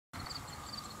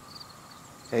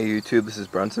Hey YouTube, this is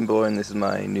Brunson Boy, and this is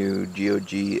my new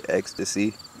GoG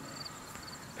eXTCy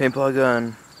paintball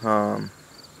gun.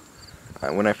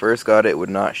 When I first got it, it would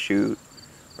not shoot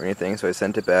or anything, so I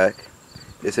sent it back.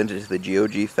 They sent it to the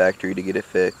GoG factory to get it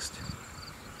fixed.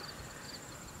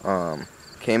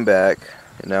 Came back,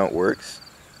 and now it works.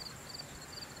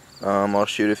 I'll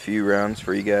shoot a few rounds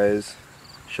for you guys,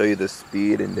 show you the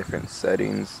speed and different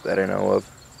settings that I know of.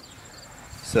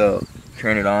 So,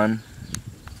 turn it on.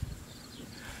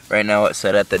 Right now it's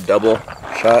set at the double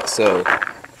shot, so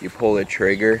you pull the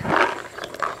trigger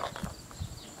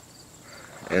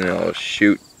and it'll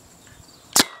shoot.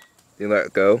 You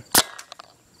let go.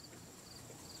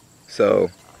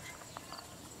 So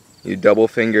you double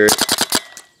finger it.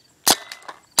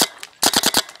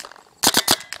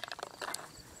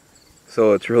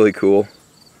 So it's really cool.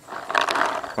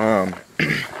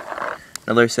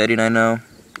 Another setting I know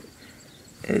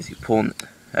is you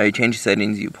change the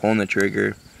settings, you pull in the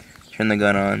trigger, turn the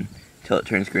gun on until it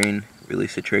turns green,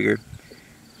 release the trigger.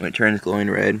 When it turns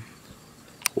glowing red,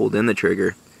 hold in the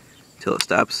trigger until it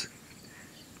stops.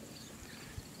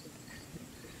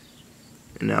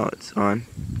 And now it's on.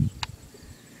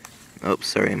 Oops,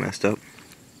 sorry I messed up.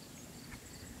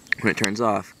 When it turns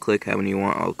off, click how many you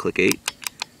want. I'll click 8.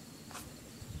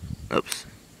 Oops,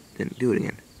 didn't do it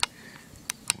again.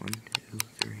 1, 2,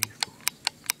 3, 4.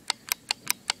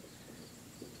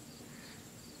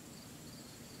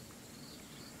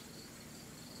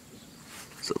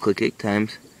 So click 8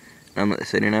 times. Now I'm at the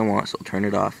setting I want, so I'll turn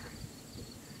it off.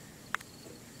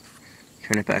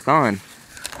 Turn it back on.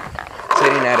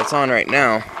 Setting that it's on right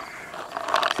now.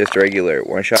 Just regular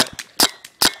one shot.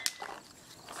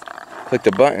 Click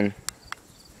the button.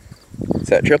 It's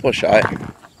that triple shot.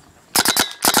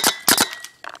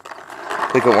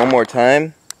 Click it one more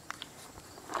time.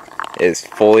 It's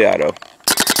fully auto.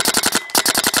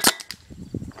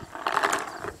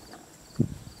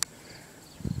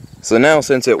 So now,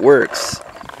 since it works,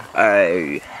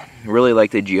 I really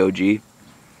like the GoG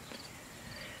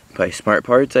by Smart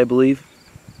Parts, I believe.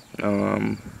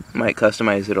 Might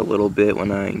customize it a little bit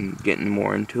when I'm getting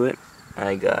more into it.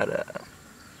 I got a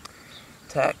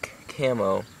TAC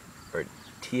Camo, or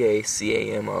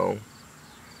TACAMO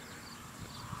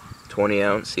 20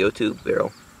 ounce CO2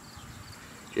 barrel.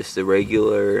 Just a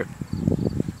regular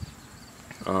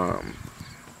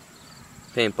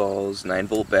paintballs,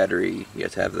 9-volt battery. You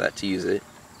have to have that to use it.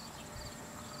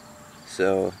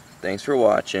 So thanks for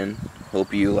watching.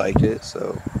 Hope you liked it.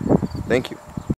 So thank you.